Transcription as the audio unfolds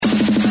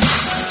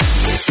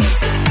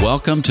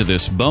Welcome to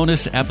this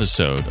bonus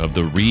episode of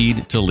the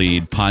Read to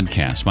Lead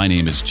podcast. My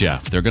name is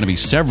Jeff. There are going to be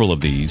several of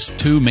these,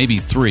 2, maybe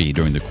 3,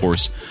 during the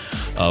course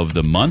of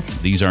the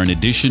month. These are in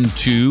addition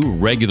to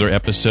regular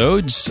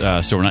episodes,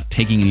 so we're not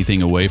taking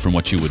anything away from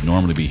what you would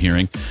normally be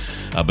hearing,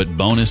 but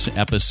bonus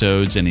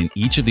episodes. And in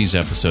each of these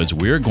episodes,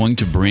 we're going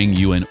to bring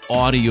you an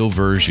audio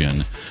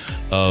version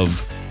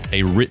of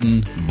a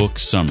written book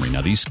summary.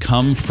 Now, these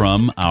come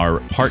from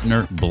our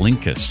partner,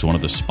 Blinkist, one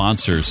of the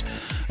sponsors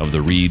of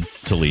the Read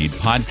to Lead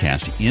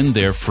podcast. In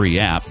their free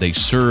app, they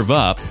serve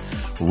up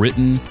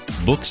written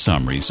book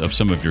summaries of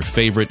some of your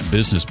favorite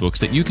business books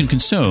that you can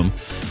consume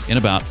in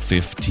about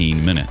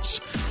 15 minutes.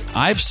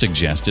 I've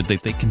suggested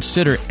that they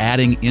consider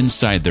adding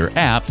inside their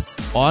app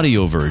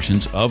audio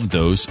versions of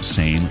those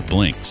same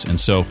blinks. And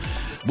so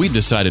we've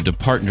decided to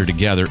partner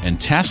together and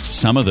test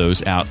some of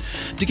those out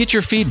to get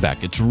your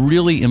feedback. It's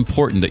really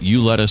important that you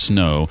let us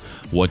know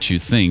what you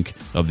think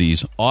of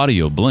these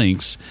audio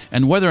blinks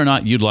and whether or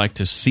not you'd like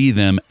to see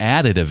them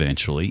added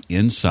eventually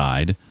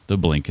inside the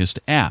Blinkist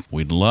app.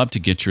 We'd love to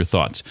get your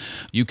thoughts.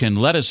 You can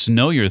let us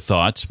know your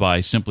thoughts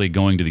by simply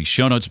going to the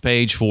show notes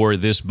page for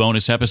this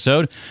bonus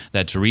episode.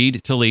 That's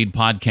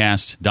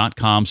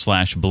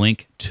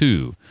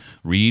readtoleadpodcast.com/blink2.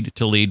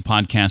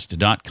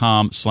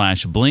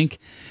 readtoleadpodcast.com/blink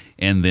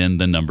and then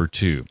the number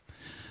 2.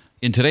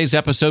 In today's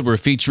episode, we're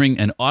featuring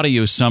an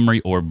audio summary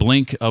or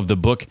blink of the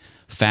book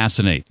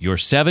Fascinate, Your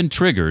 7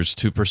 Triggers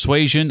to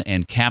Persuasion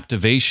and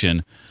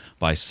Captivation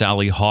by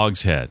Sally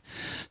Hoghead.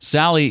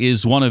 Sally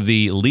is one of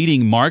the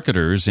leading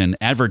marketers and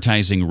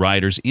advertising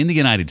writers in the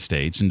United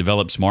States and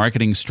develops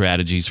marketing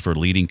strategies for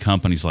leading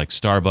companies like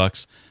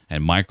Starbucks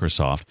and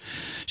Microsoft.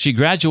 She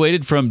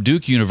graduated from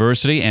Duke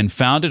University and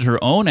founded her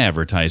own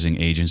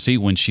advertising agency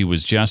when she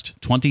was just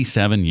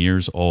 27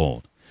 years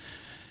old.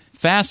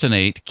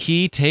 Fascinate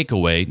key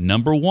takeaway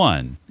number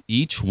 1.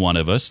 Each one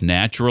of us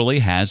naturally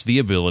has the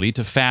ability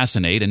to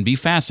fascinate and be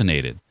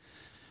fascinated.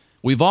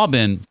 We've all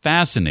been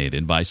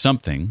fascinated by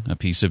something, a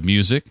piece of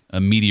music,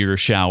 a meteor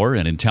shower,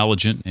 an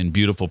intelligent and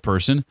beautiful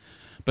person.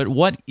 But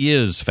what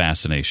is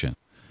fascination?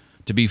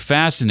 To be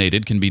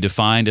fascinated can be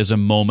defined as a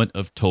moment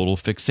of total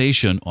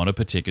fixation on a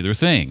particular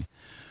thing.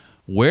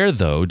 Where,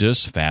 though,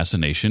 does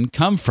fascination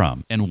come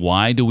from, and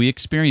why do we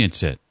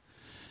experience it?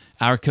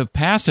 Our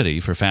capacity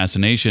for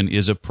fascination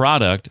is a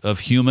product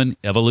of human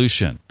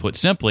evolution. Put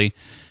simply,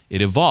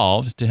 it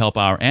evolved to help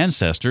our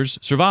ancestors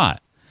survive.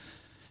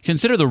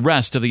 Consider the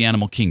rest of the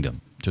animal kingdom.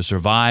 To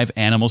survive,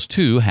 animals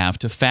too have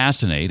to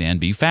fascinate and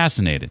be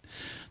fascinated.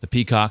 The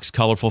peacock's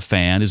colorful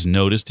fan is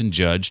noticed and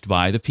judged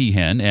by the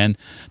peahen, and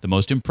the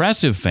most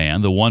impressive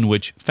fan, the one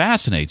which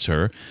fascinates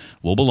her,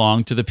 will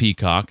belong to the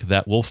peacock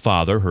that will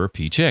father her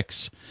pea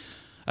chicks.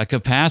 A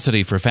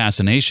capacity for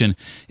fascination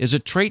is a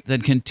trait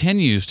that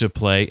continues to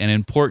play an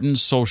important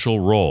social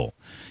role.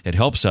 It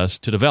helps us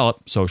to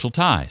develop social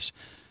ties.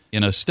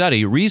 In a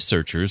study,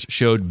 researchers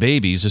showed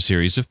babies a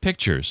series of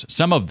pictures,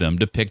 some of them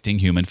depicting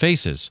human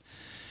faces.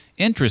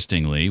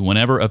 Interestingly,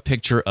 whenever a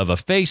picture of a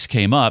face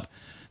came up,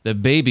 the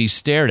baby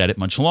stared at it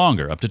much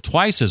longer, up to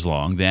twice as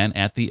long than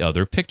at the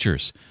other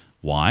pictures.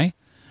 Why?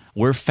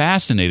 We're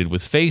fascinated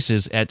with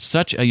faces at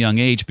such a young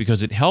age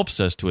because it helps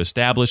us to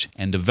establish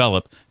and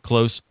develop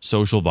close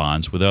social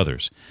bonds with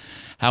others.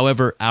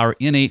 However, our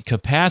innate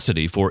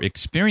capacity for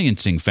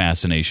experiencing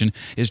fascination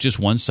is just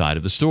one side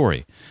of the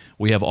story.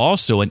 We have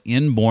also an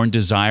inborn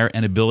desire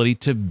and ability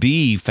to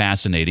be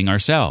fascinating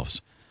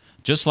ourselves.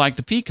 Just like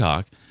the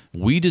peacock,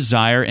 we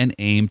desire and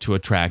aim to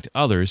attract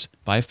others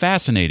by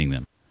fascinating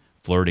them.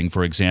 Flirting,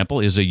 for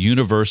example, is a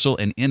universal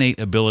and innate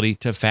ability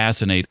to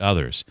fascinate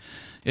others.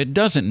 It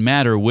doesn't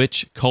matter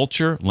which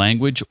culture,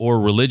 language,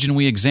 or religion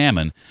we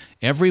examine,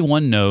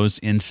 everyone knows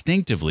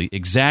instinctively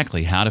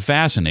exactly how to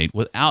fascinate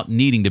without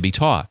needing to be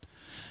taught.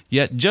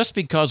 Yet just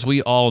because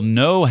we all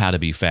know how to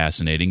be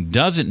fascinating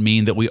doesn't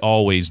mean that we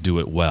always do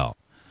it well.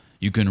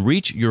 You can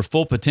reach your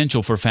full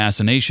potential for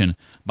fascination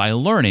by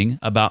learning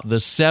about the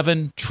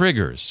 7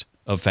 triggers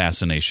of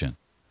fascination.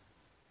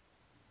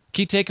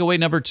 Key takeaway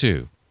number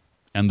 2,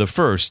 and the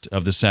first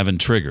of the 7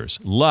 triggers.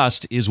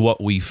 Lust is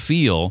what we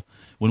feel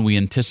when we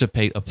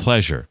anticipate a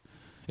pleasure.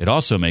 It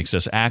also makes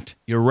us act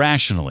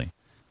irrationally.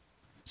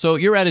 So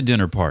you're at a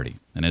dinner party,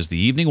 and as the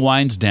evening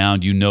winds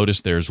down, you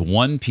notice there's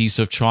one piece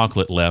of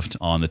chocolate left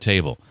on the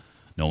table.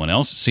 No one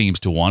else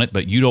seems to want it,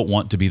 but you don't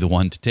want to be the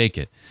one to take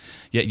it.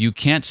 Yet you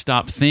can't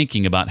stop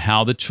thinking about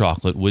how the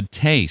chocolate would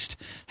taste,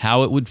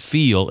 how it would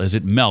feel as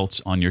it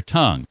melts on your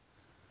tongue.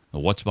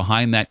 What's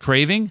behind that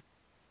craving?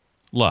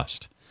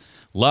 Lust.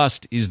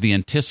 Lust is the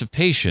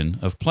anticipation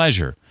of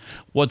pleasure.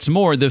 What's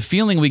more, the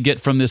feeling we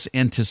get from this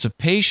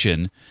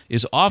anticipation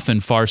is often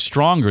far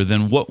stronger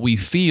than what we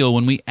feel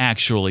when we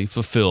actually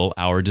fulfill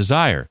our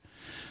desire.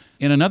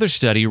 In another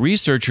study,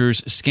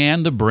 researchers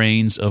scanned the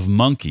brains of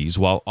monkeys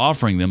while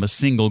offering them a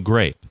single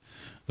grape.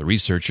 The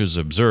researchers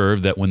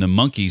observed that when the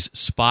monkeys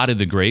spotted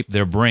the grape,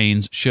 their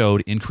brains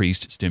showed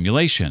increased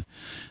stimulation.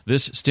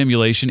 This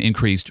stimulation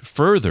increased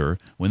further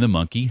when the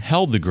monkey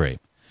held the grape.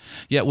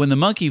 Yet when the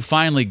monkey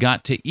finally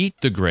got to eat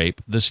the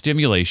grape, the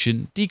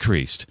stimulation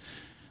decreased.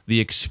 The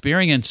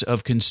experience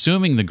of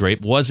consuming the grape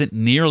wasn't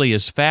nearly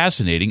as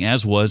fascinating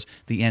as was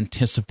the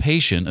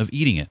anticipation of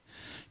eating it.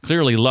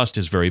 Clearly, lust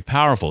is very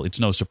powerful. It's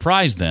no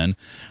surprise, then,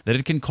 that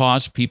it can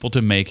cause people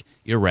to make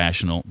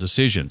irrational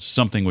decisions,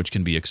 something which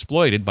can be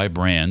exploited by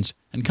brands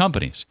and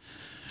companies.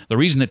 The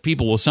reason that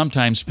people will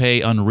sometimes pay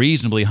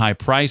unreasonably high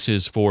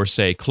prices for,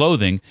 say,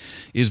 clothing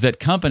is that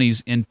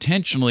companies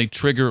intentionally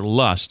trigger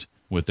lust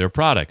with their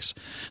products.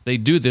 They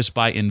do this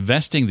by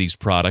investing these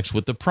products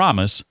with the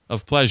promise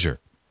of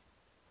pleasure.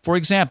 For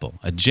example,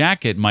 a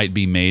jacket might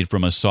be made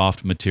from a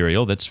soft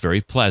material that's very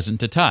pleasant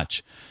to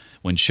touch.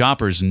 When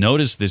shoppers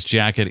notice this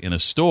jacket in a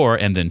store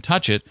and then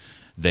touch it,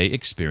 they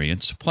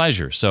experience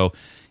pleasure. So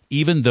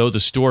even though the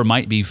store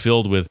might be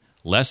filled with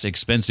less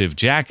expensive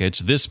jackets,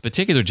 this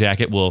particular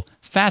jacket will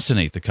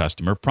fascinate the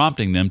customer,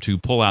 prompting them to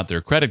pull out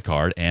their credit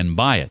card and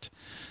buy it.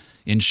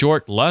 In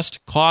short, lust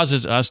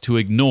causes us to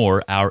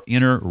ignore our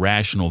inner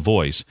rational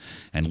voice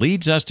and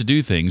leads us to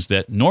do things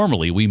that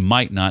normally we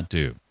might not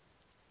do.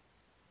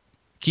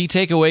 Key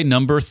takeaway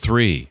number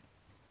 3.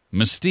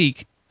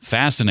 Mystique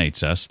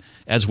fascinates us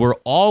as we're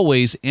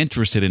always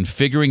interested in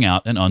figuring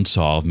out an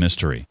unsolved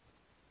mystery.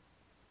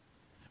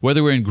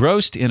 Whether we're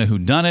engrossed in a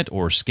whodunit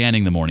or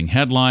scanning the morning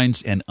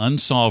headlines, an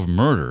unsolved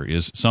murder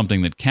is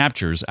something that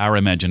captures our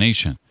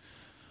imagination.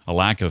 A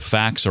lack of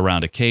facts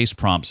around a case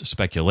prompts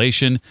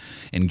speculation,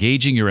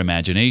 engaging your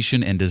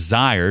imagination and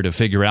desire to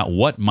figure out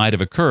what might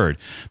have occurred.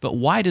 But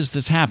why does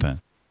this happen?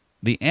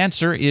 The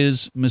answer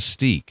is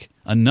mystique,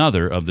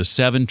 another of the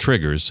 7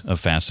 triggers of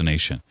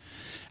fascination.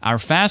 Our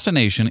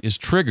fascination is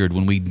triggered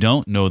when we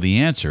don't know the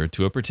answer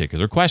to a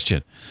particular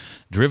question.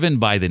 Driven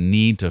by the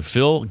need to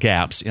fill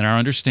gaps in our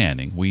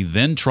understanding, we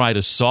then try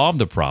to solve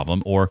the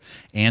problem or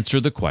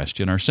answer the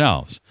question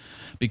ourselves.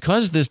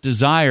 Because this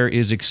desire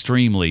is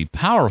extremely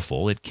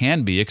powerful, it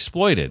can be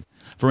exploited.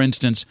 For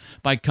instance,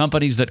 by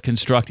companies that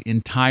construct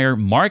entire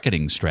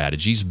marketing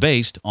strategies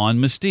based on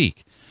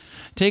mystique.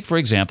 Take, for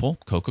example,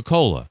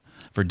 Coca-Cola.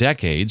 For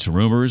decades,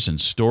 rumors and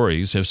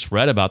stories have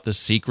spread about the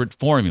secret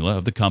formula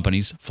of the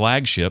company's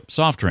flagship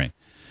soft drink.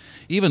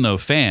 Even though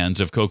fans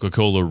of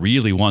Coca-Cola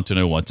really want to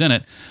know what's in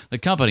it, the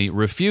company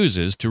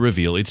refuses to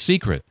reveal its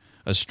secret,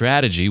 a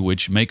strategy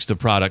which makes the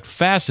product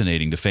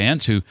fascinating to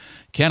fans who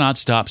cannot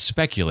stop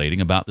speculating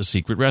about the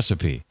secret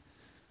recipe.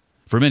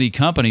 For many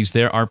companies,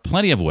 there are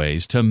plenty of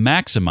ways to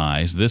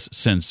maximize this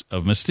sense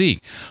of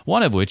mystique,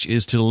 one of which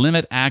is to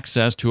limit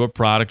access to a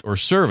product or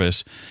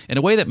service in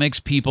a way that makes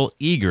people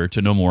eager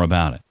to know more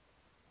about it.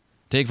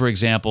 Take, for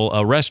example,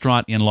 a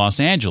restaurant in Los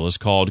Angeles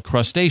called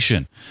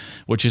Crustacean,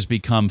 which has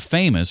become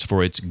famous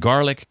for its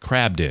garlic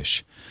crab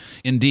dish.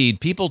 Indeed,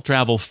 people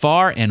travel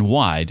far and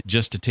wide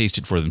just to taste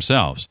it for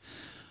themselves.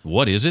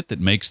 What is it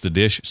that makes the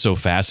dish so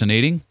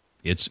fascinating?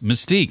 It's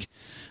mystique.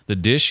 The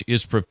dish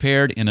is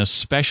prepared in a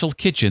special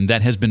kitchen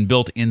that has been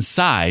built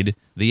inside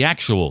the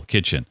actual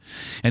kitchen,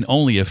 and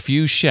only a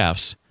few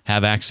chefs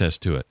have access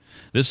to it.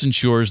 This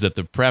ensures that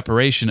the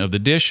preparation of the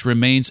dish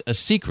remains a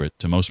secret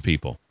to most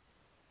people.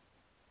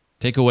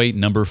 Takeaway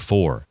number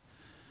 4.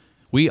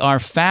 We are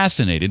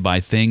fascinated by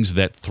things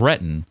that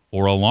threaten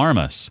or alarm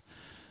us.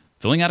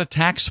 Filling out a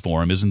tax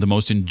form isn't the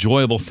most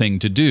enjoyable thing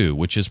to do,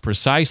 which is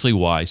precisely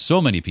why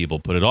so many people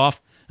put it off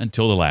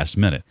until the last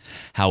minute.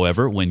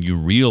 However, when you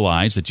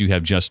realize that you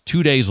have just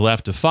 2 days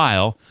left to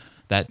file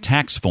that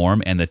tax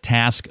form and the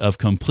task of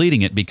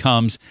completing it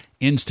becomes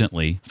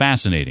instantly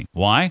fascinating.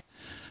 Why?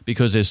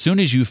 Because as soon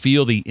as you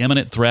feel the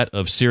imminent threat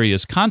of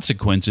serious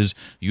consequences,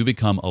 you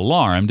become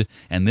alarmed,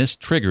 and this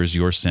triggers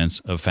your sense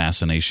of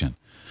fascination.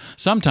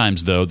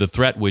 Sometimes, though, the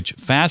threat which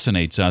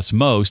fascinates us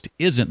most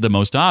isn't the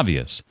most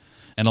obvious.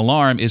 An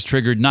alarm is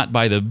triggered not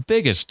by the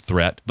biggest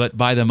threat, but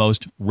by the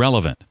most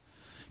relevant.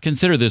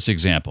 Consider this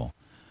example.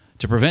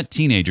 To prevent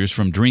teenagers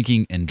from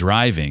drinking and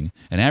driving,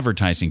 an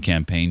advertising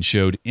campaign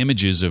showed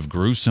images of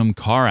gruesome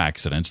car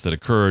accidents that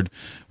occurred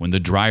when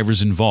the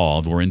drivers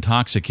involved were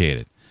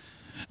intoxicated.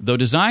 Though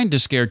designed to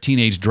scare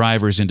teenage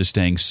drivers into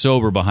staying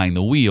sober behind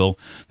the wheel,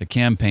 the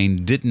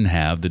campaign didn't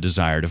have the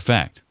desired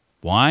effect.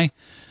 Why?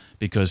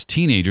 Because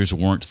teenagers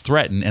weren't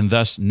threatened and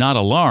thus not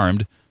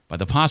alarmed by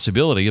the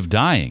possibility of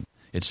dying.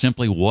 It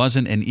simply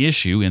wasn't an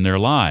issue in their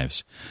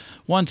lives.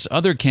 Once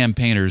other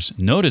campaigners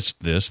noticed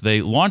this,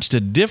 they launched a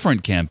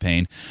different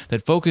campaign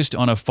that focused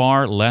on a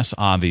far less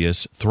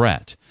obvious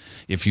threat.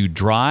 If you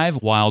drive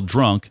while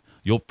drunk,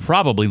 you'll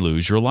probably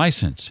lose your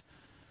license.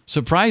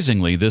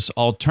 Surprisingly, this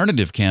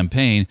alternative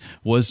campaign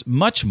was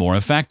much more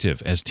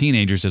effective, as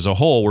teenagers as a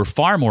whole were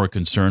far more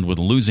concerned with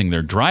losing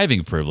their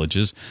driving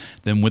privileges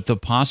than with the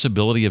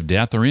possibility of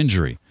death or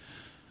injury.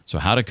 So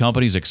how do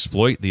companies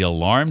exploit the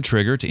alarm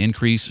trigger to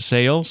increase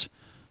sales?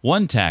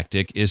 One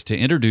tactic is to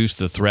introduce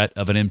the threat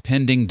of an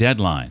impending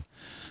deadline.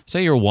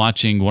 Say you're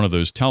watching one of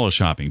those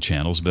teleshopping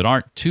channels but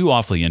aren't too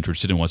awfully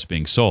interested in what's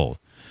being sold.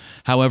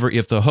 However,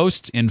 if the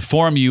hosts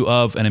inform you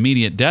of an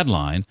immediate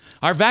deadline,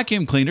 our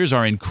vacuum cleaners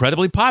are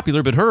incredibly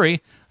popular, but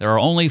hurry, there are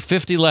only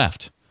 50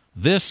 left.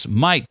 This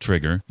might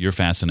trigger your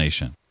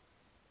fascination.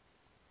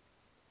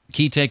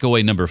 Key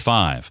takeaway number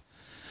 5.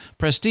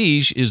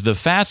 Prestige is the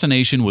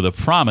fascination with a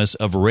promise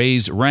of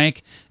raised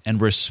rank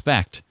and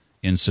respect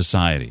in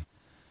society.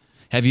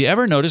 Have you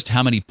ever noticed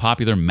how many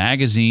popular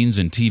magazines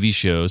and TV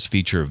shows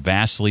feature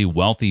vastly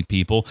wealthy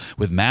people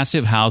with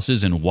massive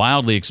houses and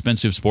wildly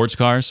expensive sports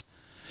cars?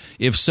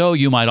 If so,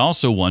 you might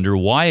also wonder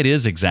why it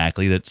is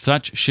exactly that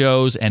such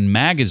shows and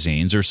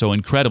magazines are so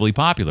incredibly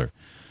popular.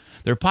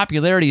 Their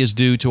popularity is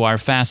due to our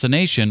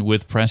fascination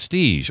with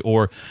prestige,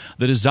 or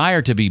the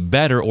desire to be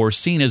better or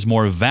seen as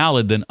more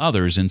valid than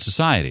others in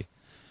society.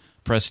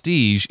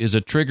 Prestige is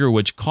a trigger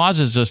which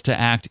causes us to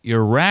act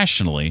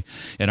irrationally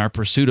in our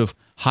pursuit of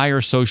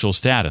higher social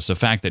status, a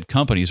fact that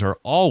companies are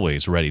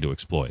always ready to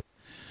exploit.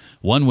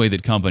 One way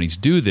that companies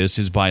do this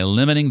is by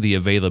limiting the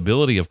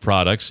availability of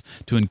products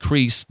to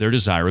increase their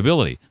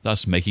desirability,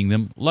 thus making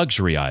them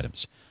luxury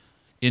items.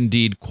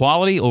 Indeed,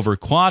 quality over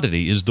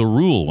quantity is the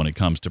rule when it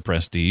comes to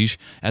prestige,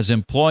 as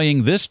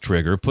employing this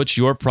trigger puts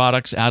your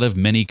products out of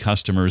many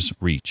customers'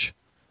 reach.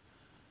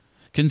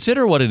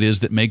 Consider what it is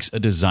that makes a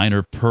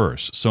designer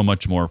purse so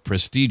much more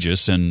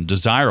prestigious and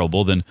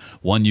desirable than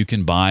one you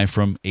can buy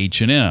from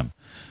H&M.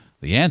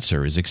 The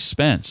answer is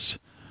expense.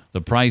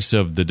 The price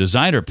of the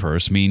designer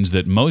purse means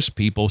that most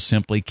people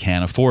simply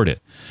can't afford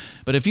it.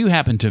 But if you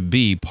happen to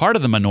be part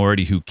of the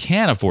minority who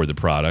can afford the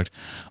product,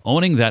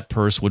 owning that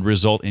purse would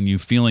result in you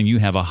feeling you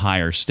have a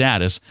higher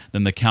status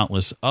than the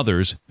countless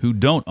others who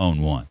don't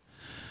own one.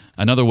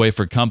 Another way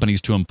for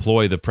companies to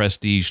employ the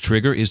prestige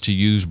trigger is to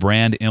use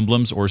brand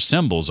emblems or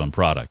symbols on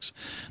products.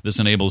 This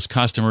enables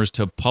customers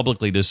to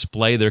publicly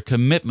display their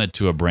commitment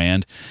to a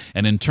brand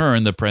and, in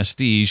turn, the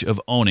prestige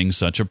of owning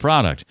such a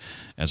product,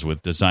 as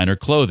with designer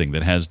clothing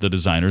that has the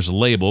designer's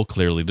label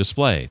clearly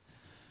displayed.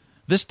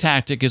 This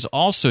tactic is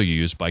also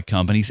used by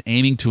companies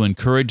aiming to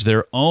encourage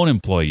their own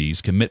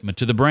employees' commitment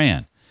to the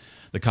brand.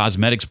 The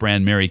cosmetics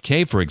brand Mary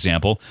Kay, for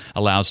example,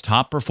 allows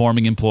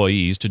top-performing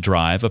employees to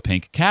drive a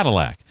pink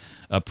Cadillac,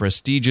 a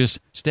prestigious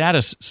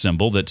status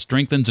symbol that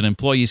strengthens an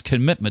employee's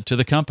commitment to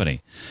the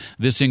company.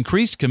 This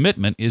increased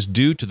commitment is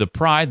due to the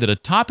pride that a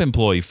top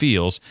employee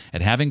feels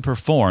at having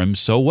performed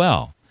so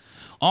well.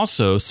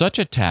 Also, such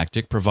a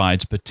tactic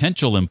provides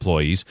potential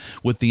employees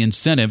with the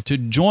incentive to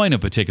join a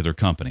particular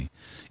company.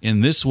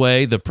 In this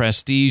way, the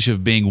prestige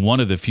of being one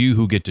of the few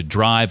who get to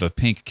drive a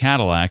pink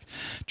Cadillac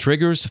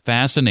triggers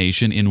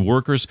fascination in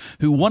workers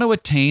who want to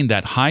attain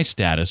that high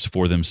status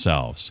for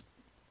themselves.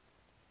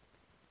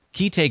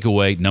 Key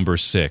takeaway number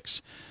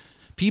 6.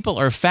 People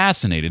are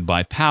fascinated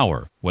by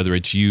power, whether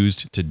it's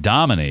used to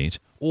dominate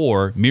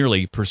or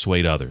merely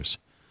persuade others.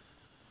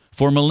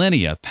 For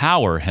millennia,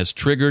 power has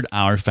triggered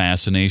our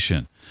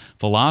fascination.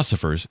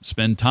 Philosophers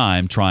spend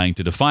time trying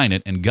to define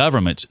it, and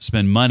governments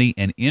spend money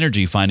and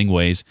energy finding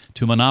ways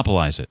to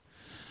monopolize it.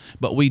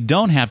 But we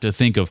don't have to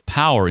think of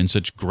power in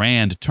such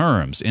grand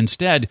terms.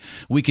 Instead,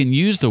 we can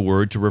use the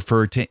word to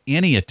refer to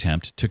any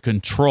attempt to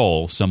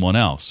control someone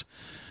else.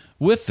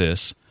 With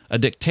this, a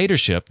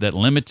dictatorship that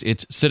limits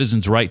its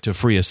citizens' right to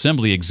free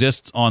assembly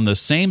exists on the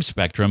same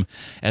spectrum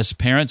as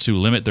parents who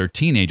limit their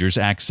teenagers'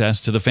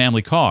 access to the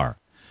family car.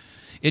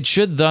 It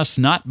should thus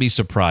not be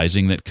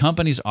surprising that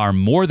companies are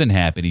more than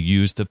happy to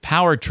use the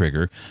power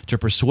trigger to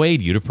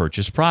persuade you to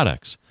purchase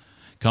products.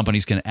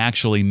 Companies can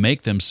actually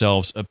make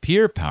themselves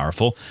appear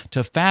powerful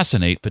to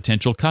fascinate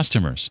potential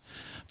customers.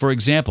 For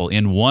example,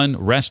 in one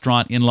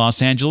restaurant in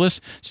Los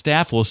Angeles,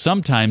 staff will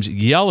sometimes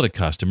yell at a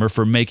customer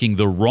for making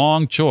the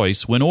wrong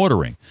choice when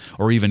ordering,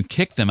 or even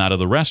kick them out of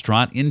the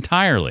restaurant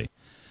entirely.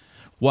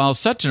 While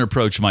such an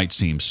approach might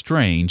seem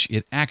strange,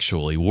 it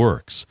actually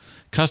works.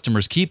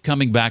 Customers keep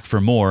coming back for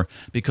more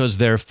because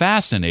they're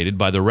fascinated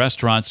by the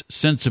restaurant's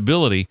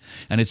sensibility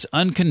and its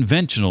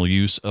unconventional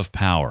use of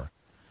power.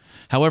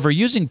 However,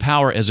 using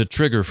power as a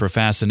trigger for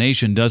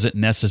fascination doesn't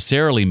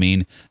necessarily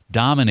mean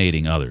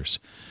dominating others.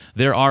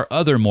 There are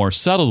other more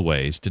subtle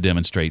ways to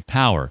demonstrate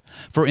power.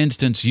 For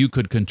instance, you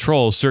could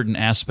control certain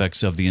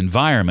aspects of the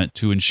environment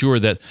to ensure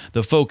that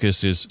the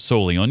focus is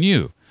solely on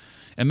you.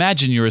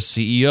 Imagine you're a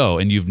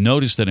CEO and you've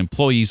noticed that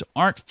employees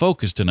aren't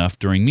focused enough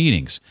during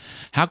meetings.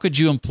 How could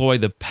you employ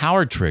the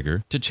power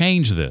trigger to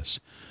change this?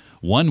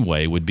 One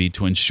way would be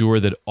to ensure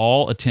that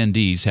all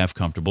attendees have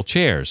comfortable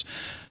chairs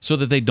so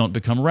that they don't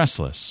become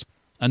restless.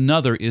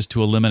 Another is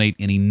to eliminate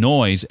any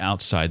noise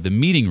outside the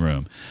meeting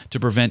room to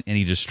prevent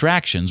any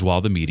distractions while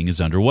the meeting is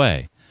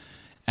underway.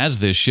 As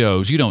this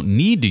shows, you don't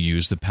need to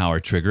use the power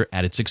trigger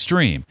at its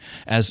extreme,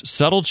 as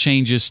subtle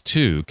changes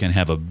too can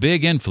have a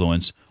big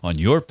influence on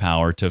your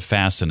power to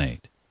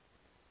fascinate.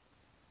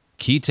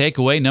 Key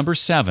takeaway number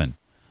 7.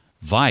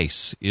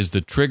 Vice is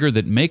the trigger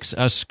that makes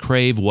us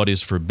crave what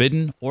is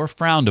forbidden or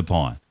frowned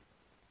upon.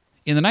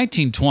 In the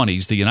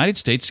 1920s, the United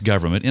States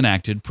government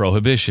enacted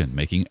prohibition,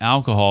 making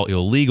alcohol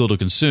illegal to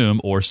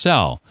consume or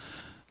sell.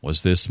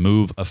 Was this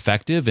move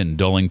effective in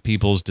dulling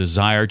people's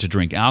desire to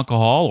drink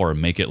alcohol or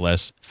make it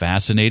less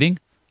fascinating?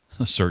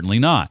 Certainly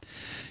not.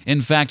 In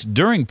fact,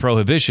 during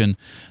Prohibition,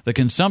 the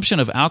consumption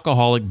of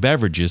alcoholic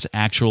beverages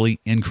actually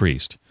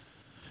increased.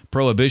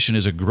 Prohibition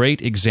is a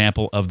great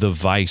example of the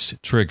vice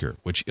trigger,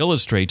 which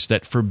illustrates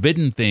that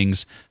forbidden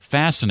things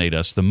fascinate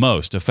us the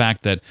most, a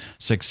fact that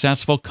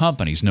successful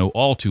companies know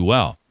all too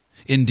well.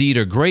 Indeed,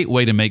 a great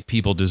way to make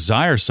people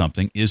desire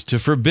something is to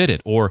forbid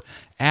it or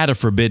add a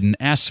forbidden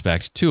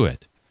aspect to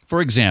it.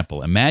 For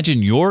example,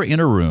 imagine you're in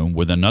a room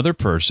with another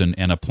person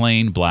and a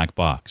plain black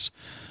box.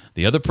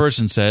 The other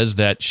person says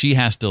that she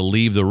has to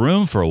leave the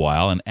room for a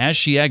while, and as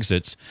she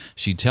exits,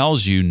 she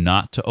tells you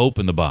not to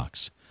open the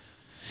box.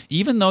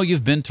 Even though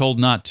you've been told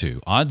not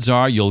to, odds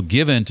are you'll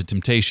give in to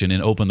temptation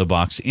and open the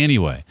box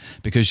anyway,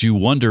 because you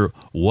wonder,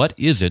 what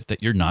is it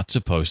that you're not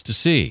supposed to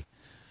see?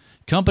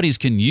 Companies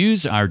can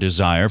use our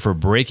desire for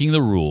breaking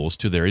the rules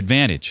to their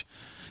advantage.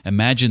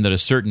 Imagine that a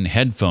certain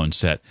headphone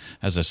set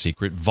has a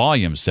secret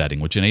volume setting,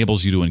 which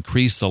enables you to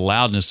increase the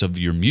loudness of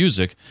your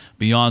music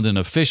beyond an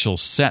official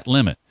set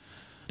limit.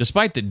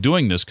 Despite that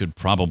doing this could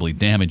probably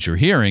damage your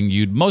hearing,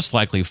 you'd most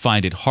likely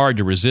find it hard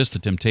to resist the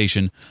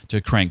temptation to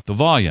crank the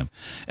volume,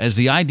 as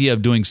the idea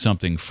of doing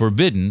something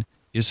forbidden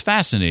is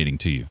fascinating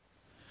to you.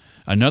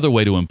 Another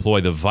way to employ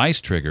the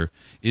vice trigger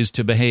is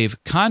to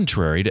behave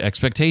contrary to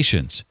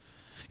expectations.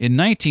 In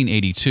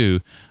 1982,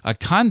 a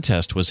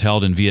contest was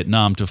held in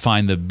Vietnam to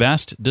find the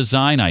best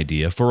design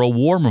idea for a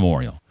war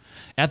memorial.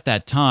 At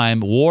that time,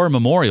 war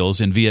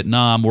memorials in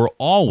Vietnam were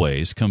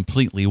always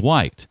completely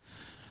white.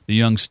 The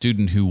young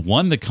student who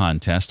won the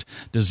contest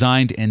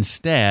designed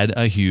instead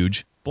a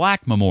huge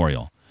black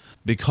memorial.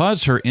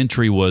 Because her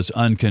entry was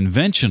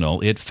unconventional,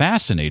 it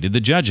fascinated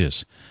the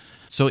judges.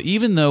 So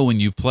even though when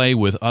you play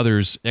with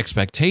others'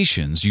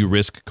 expectations, you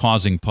risk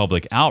causing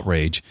public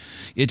outrage,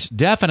 it's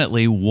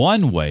definitely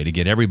one way to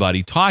get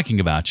everybody talking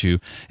about you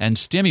and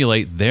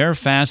stimulate their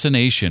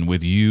fascination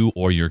with you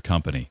or your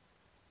company.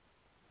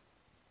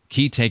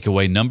 Key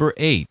takeaway number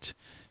 8.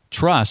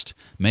 Trust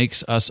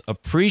makes us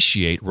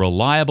appreciate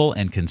reliable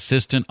and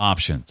consistent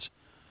options.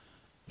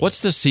 What's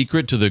the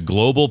secret to the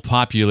global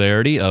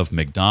popularity of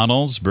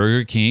McDonald's,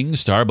 Burger King,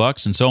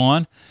 Starbucks, and so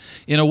on?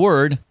 In a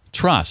word,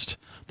 trust,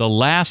 the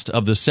last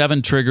of the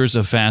 7 triggers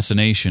of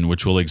fascination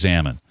which we'll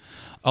examine.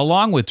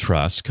 Along with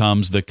trust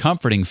comes the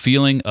comforting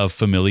feeling of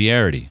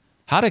familiarity.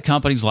 How do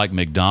companies like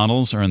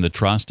McDonald's earn the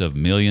trust of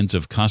millions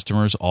of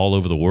customers all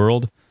over the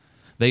world?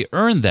 They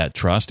earn that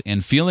trust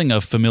and feeling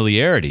of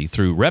familiarity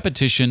through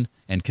repetition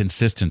and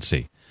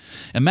consistency.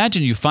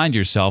 Imagine you find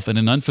yourself in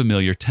an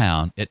unfamiliar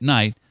town at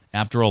night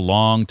after a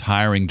long,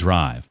 tiring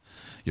drive.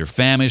 You're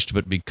famished,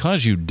 but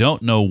because you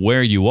don't know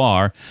where you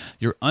are,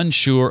 you're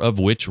unsure of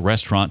which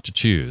restaurant to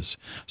choose.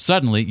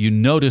 Suddenly, you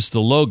notice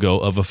the logo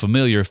of a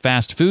familiar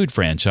fast food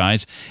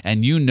franchise,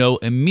 and you know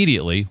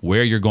immediately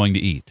where you're going to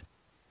eat.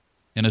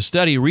 In a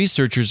study,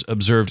 researchers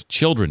observed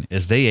children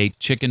as they ate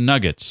chicken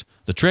nuggets.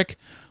 The trick?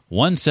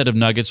 One set of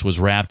nuggets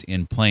was wrapped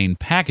in plain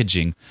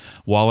packaging,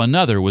 while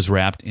another was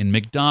wrapped in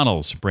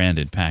McDonald's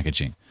branded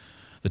packaging.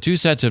 The 2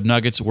 sets of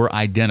nuggets were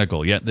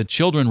identical, yet the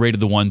children rated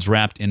the ones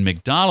wrapped in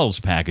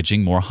McDonald's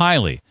packaging more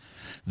highly.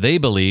 They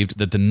believed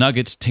that the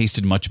nuggets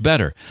tasted much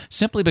better,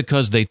 simply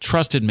because they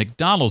trusted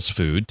McDonald's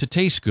food to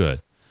taste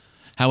good.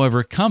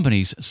 However,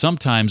 companies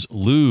sometimes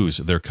lose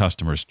their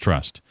customers'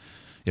 trust.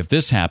 If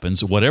this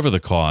happens, whatever the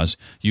cause,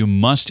 you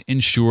must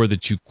ensure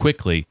that you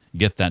quickly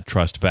get that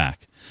trust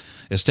back.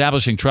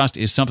 Establishing trust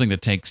is something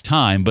that takes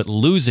time, but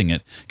losing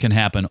it can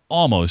happen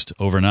almost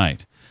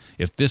overnight.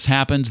 If this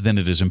happens, then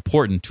it is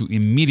important to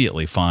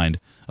immediately find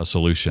a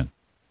solution.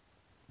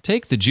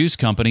 Take the juice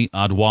company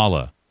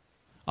Odwalla.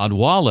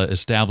 Odwalla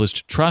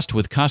established trust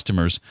with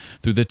customers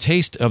through the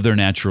taste of their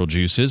natural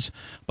juices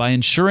by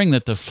ensuring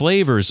that the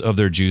flavors of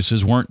their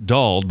juices weren't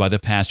dulled by the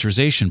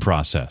pasteurization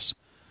process.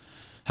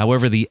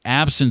 However, the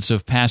absence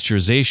of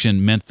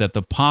pasteurization meant that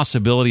the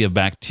possibility of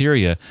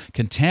bacteria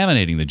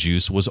contaminating the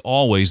juice was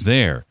always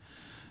there.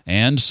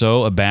 And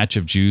so a batch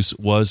of juice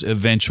was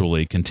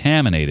eventually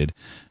contaminated,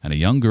 and a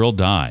young girl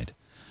died.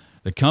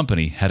 The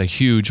company had a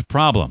huge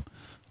problem.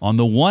 On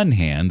the one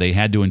hand, they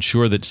had to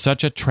ensure that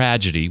such a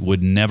tragedy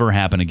would never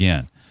happen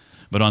again.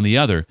 But on the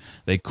other,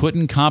 they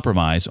couldn't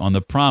compromise on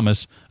the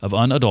promise of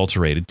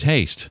unadulterated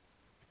taste.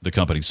 The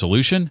company's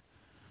solution?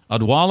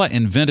 Odwalla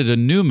invented a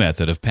new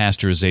method of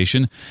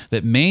pasteurization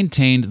that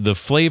maintained the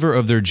flavor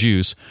of their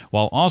juice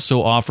while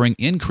also offering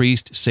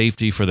increased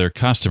safety for their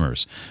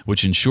customers,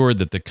 which ensured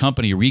that the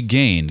company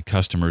regained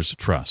customers'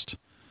 trust.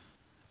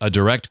 A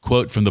direct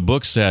quote from the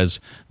book says,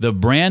 "The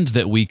brands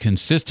that we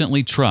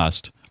consistently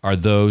trust are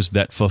those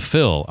that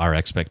fulfill our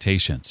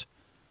expectations."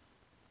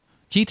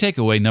 Key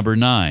takeaway number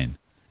 9.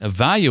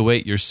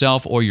 Evaluate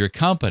yourself or your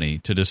company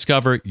to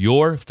discover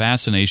your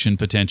fascination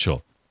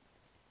potential.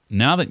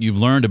 Now that you've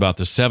learned about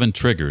the 7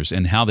 triggers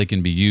and how they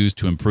can be used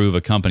to improve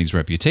a company's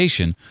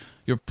reputation,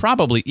 you're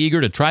probably eager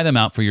to try them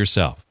out for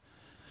yourself.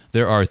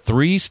 There are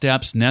 3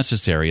 steps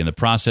necessary in the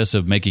process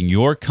of making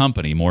your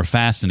company more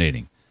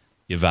fascinating: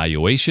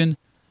 evaluation,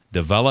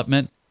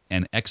 development,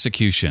 and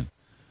execution.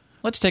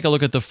 Let's take a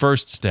look at the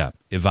first step,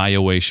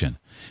 evaluation,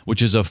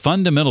 which is a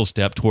fundamental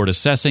step toward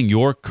assessing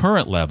your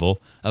current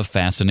level of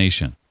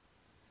fascination.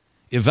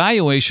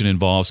 Evaluation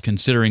involves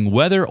considering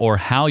whether or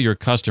how your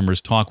customers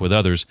talk with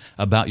others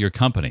about your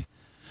company.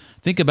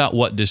 Think about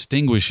what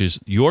distinguishes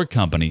your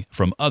company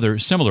from other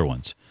similar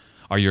ones.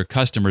 Are your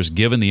customers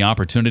given the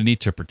opportunity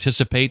to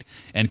participate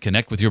and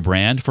connect with your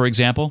brand, for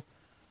example?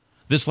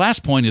 This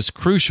last point is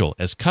crucial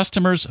as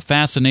customers'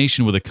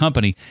 fascination with a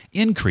company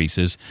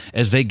increases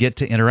as they get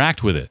to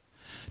interact with it.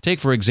 Take,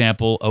 for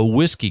example, a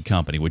whiskey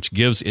company, which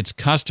gives its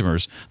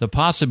customers the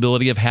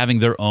possibility of having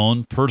their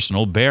own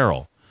personal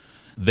barrel.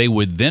 They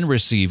would then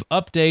receive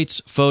updates,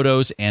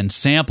 photos, and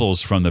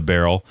samples from the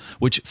barrel,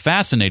 which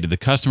fascinated the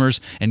customers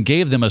and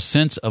gave them a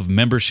sense of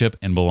membership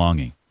and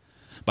belonging.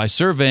 By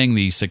surveying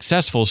the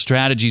successful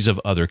strategies of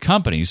other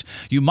companies,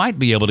 you might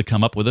be able to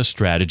come up with a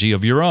strategy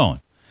of your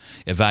own.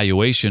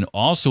 Evaluation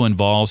also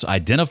involves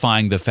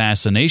identifying the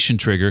fascination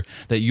trigger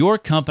that your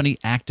company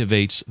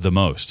activates the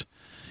most.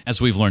 As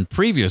we've learned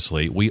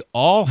previously, we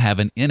all have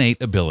an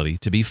innate ability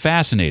to be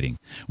fascinating.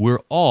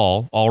 We're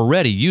all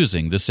already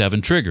using the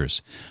 7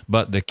 triggers,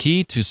 but the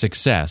key to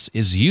success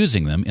is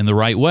using them in the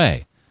right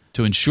way.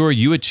 To ensure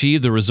you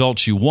achieve the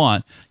results you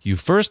want, you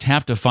first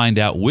have to find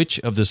out which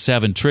of the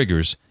 7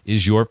 triggers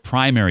is your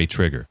primary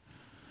trigger.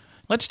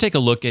 Let's take a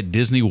look at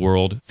Disney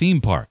World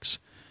theme parks.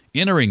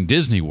 Entering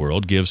Disney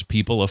World gives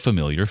people a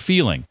familiar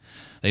feeling.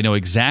 They know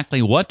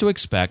exactly what to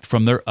expect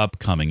from their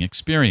upcoming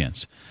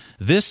experience.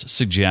 This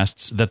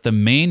suggests that the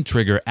main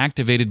trigger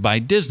activated by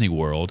Disney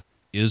World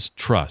is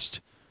trust.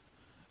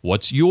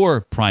 What's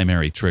your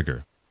primary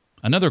trigger?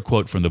 Another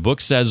quote from the book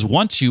says,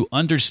 "Once you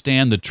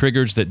understand the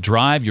triggers that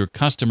drive your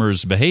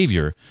customers'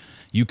 behavior,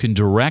 you can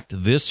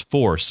direct this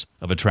force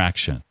of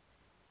attraction."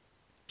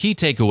 Key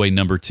takeaway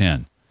number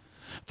 10.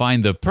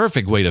 Find the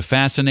perfect way to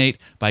fascinate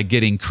by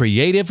getting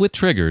creative with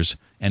triggers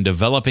and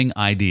developing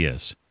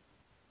ideas.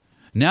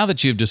 Now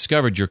that you've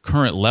discovered your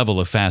current level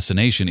of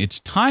fascination, it's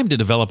time to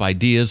develop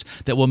ideas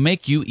that will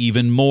make you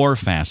even more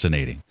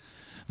fascinating.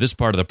 This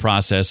part of the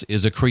process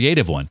is a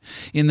creative one,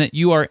 in that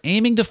you are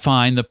aiming to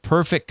find the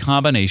perfect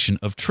combination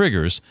of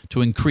triggers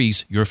to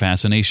increase your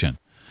fascination.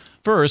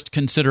 First,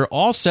 consider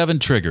all 7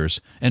 triggers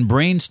and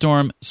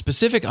brainstorm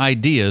specific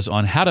ideas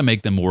on how to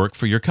make them work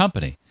for your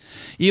company.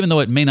 Even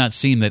though it may not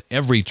seem that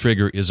every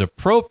trigger is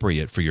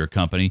appropriate for your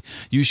company,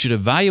 you should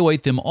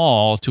evaluate them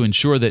all to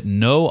ensure that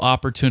no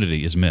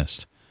opportunity is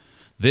missed.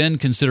 Then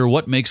consider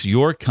what makes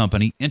your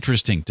company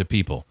interesting to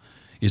people.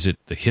 Is it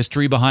the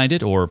history behind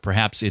it, or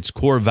perhaps its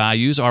core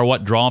values are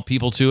what draw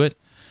people to it?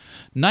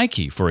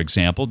 Nike, for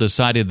example,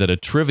 decided that a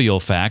trivial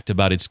fact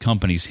about its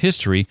company's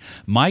history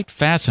might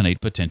fascinate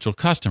potential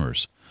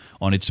customers.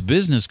 On its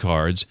business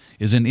cards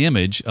is an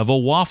image of a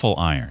waffle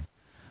iron.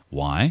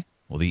 Why?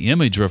 Well, the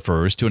image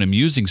refers to an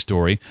amusing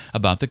story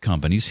about the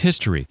company's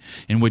history,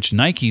 in which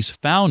Nike's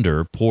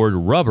founder poured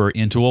rubber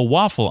into a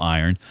waffle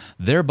iron,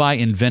 thereby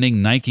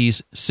inventing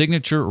Nike's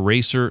signature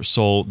racer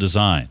sole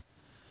design.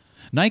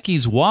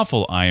 Nike's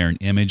waffle iron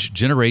image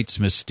generates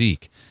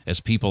mystique,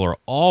 as people are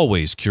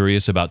always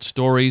curious about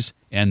stories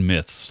and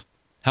myths.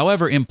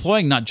 However,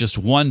 employing not just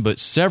one but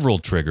several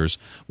triggers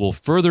will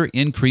further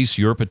increase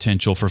your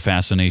potential for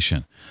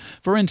fascination.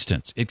 For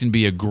instance, it can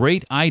be a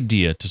great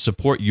idea to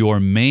support your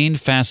main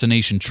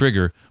fascination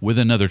trigger with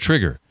another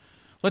trigger.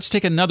 Let's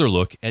take another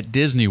look at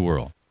Disney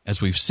World.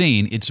 As we've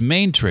seen, its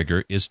main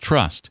trigger is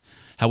trust.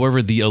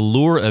 However, the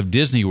allure of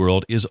Disney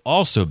World is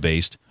also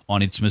based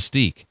on its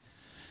mystique.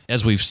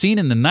 As we've seen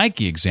in the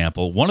Nike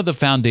example, one of the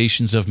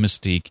foundations of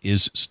mystique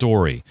is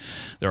story.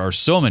 There are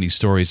so many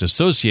stories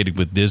associated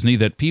with Disney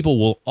that people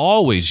will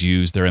always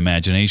use their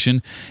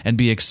imagination and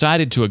be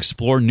excited to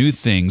explore new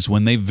things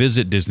when they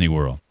visit Disney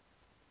World.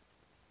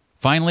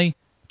 Finally,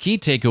 key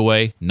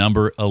takeaway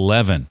number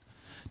 11.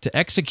 To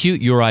execute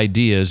your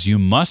ideas, you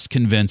must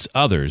convince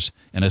others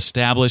and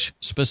establish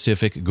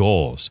specific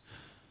goals.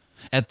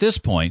 At this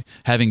point,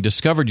 having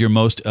discovered your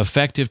most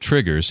effective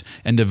triggers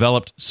and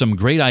developed some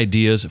great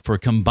ideas for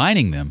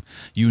combining them,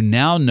 you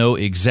now know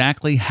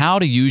exactly how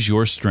to use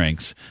your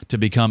strengths to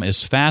become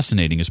as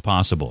fascinating as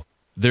possible.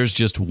 There's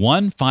just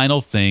one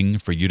final thing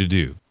for you to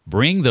do.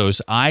 Bring those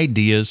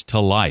ideas to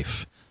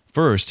life.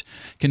 First,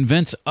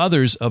 convince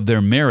others of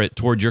their merit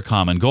toward your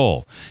common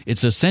goal.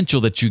 It's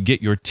essential that you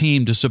get your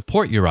team to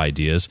support your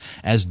ideas,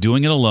 as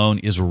doing it alone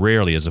is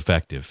rarely as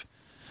effective.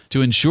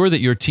 To ensure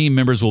that your team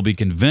members will be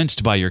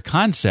convinced by your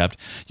concept,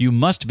 you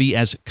must be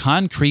as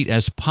concrete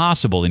as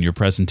possible in your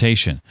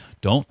presentation.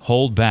 Don't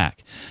hold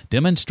back.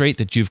 Demonstrate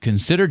that you've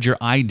considered your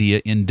idea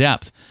in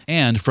depth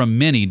and from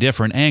many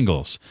different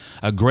angles.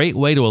 A great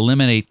way to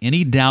eliminate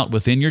any doubt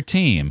within your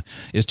team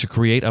is to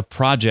create a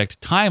project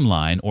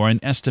timeline or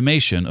an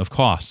estimation of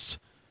costs.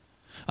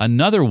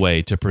 Another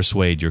way to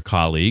persuade your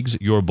colleagues,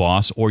 your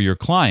boss, or your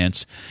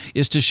clients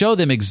is to show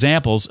them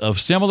examples of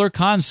similar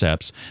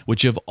concepts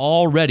which have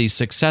already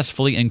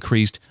successfully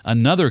increased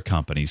another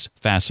company's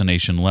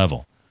fascination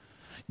level.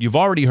 You've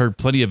already heard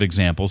plenty of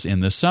examples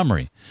in this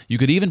summary. You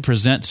could even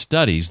present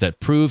studies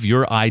that prove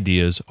your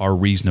ideas are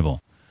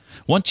reasonable.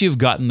 Once you've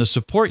gotten the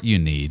support you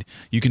need,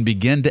 you can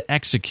begin to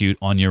execute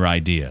on your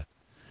idea.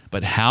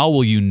 But how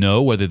will you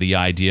know whether the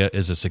idea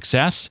is a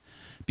success?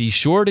 Be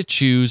sure to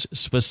choose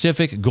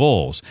specific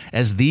goals,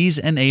 as these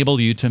enable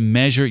you to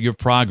measure your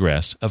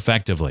progress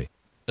effectively.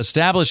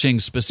 Establishing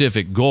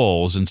specific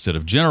goals instead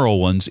of general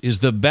ones is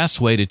the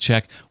best way to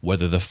check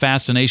whether the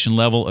fascination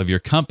level of your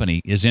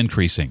company is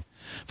increasing.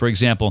 For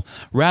example,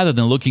 rather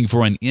than looking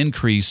for an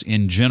increase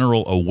in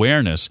general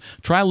awareness,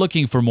 try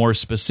looking for more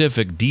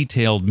specific,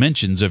 detailed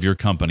mentions of your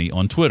company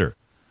on Twitter.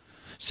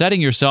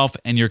 Setting yourself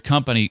and your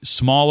company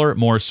smaller,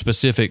 more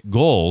specific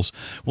goals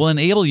will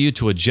enable you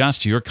to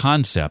adjust your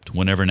concept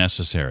whenever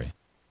necessary.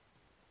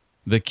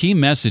 The key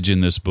message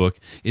in this book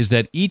is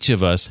that each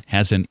of us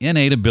has an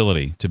innate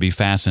ability to be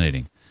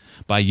fascinating.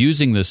 By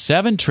using the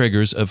 7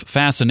 triggers of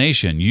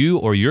fascination, you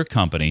or your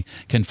company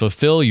can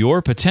fulfill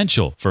your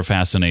potential for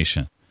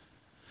fascination.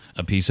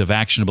 A piece of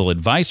actionable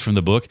advice from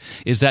the book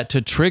is that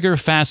to trigger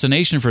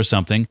fascination for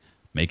something,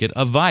 make it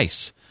a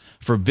vice.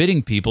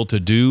 Forbidding people to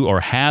do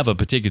or have a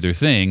particular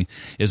thing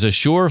is a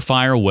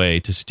surefire way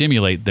to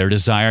stimulate their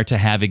desire to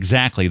have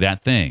exactly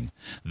that thing.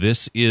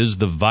 This is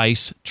the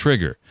vice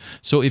trigger.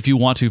 So if you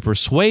want to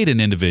persuade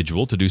an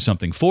individual to do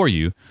something for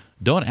you,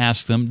 don't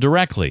ask them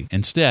directly.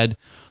 Instead,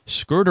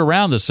 skirt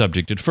around the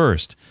subject at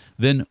first,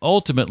 then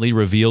ultimately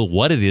reveal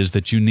what it is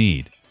that you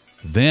need.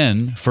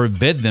 Then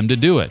forbid them to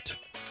do it.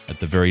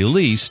 At the very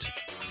least,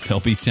 they'll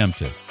be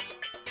tempted.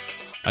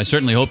 I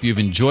certainly hope you've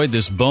enjoyed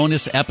this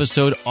bonus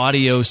episode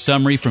audio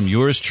summary from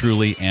yours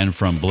truly and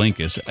from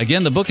Blinkist.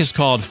 Again, the book is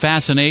called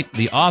Fascinate,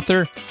 the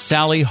author,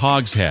 Sally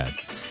Hoghead.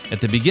 At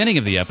the beginning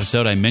of the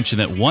episode, I mentioned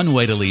that one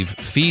way to leave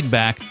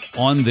feedback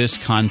on this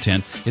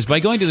content is by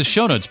going to the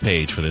show notes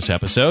page for this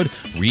episode,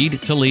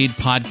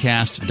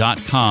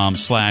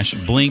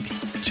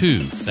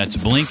 readtoleadpodcast.com/blink2. That's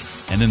blink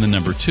and then the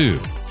number 2.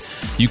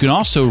 You can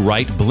also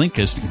write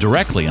Blinkist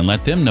directly and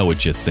let them know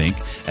what you think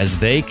as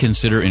they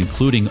consider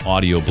including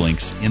audio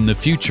blinks in the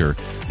future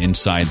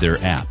inside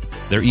their app.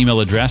 Their email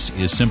address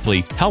is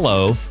simply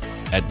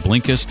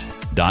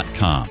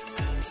hello@blinkist.com.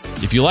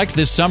 If you liked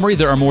this summary,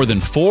 there are more than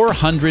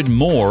 400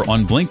 more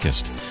on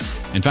Blinkist.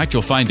 In fact,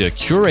 you'll find a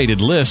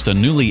curated list, a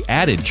newly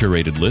added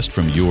curated list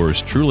from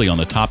yours truly on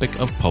the topic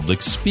of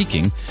public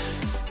speaking.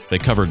 They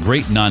cover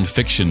great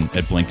nonfiction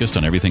at Blinkist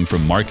on everything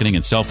from marketing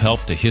and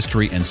self-help to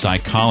history and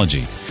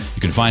psychology.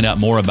 You can find out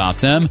more about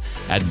them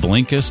at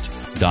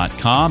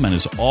Blinkist.com. And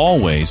as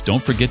always,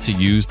 don't forget to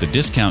use the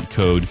discount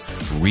code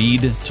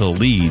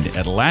READTOLEAD.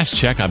 At last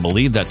check, I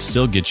believe that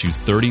still gets you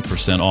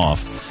 30%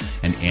 off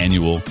an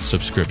annual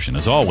subscription.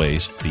 As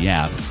always, the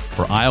app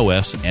for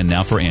iOS and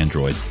now for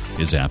Android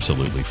is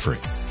absolutely free.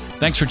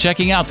 Thanks for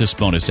checking out this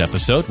bonus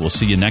episode. We'll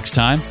see you next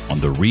time on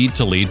the Read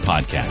to Lead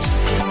podcast.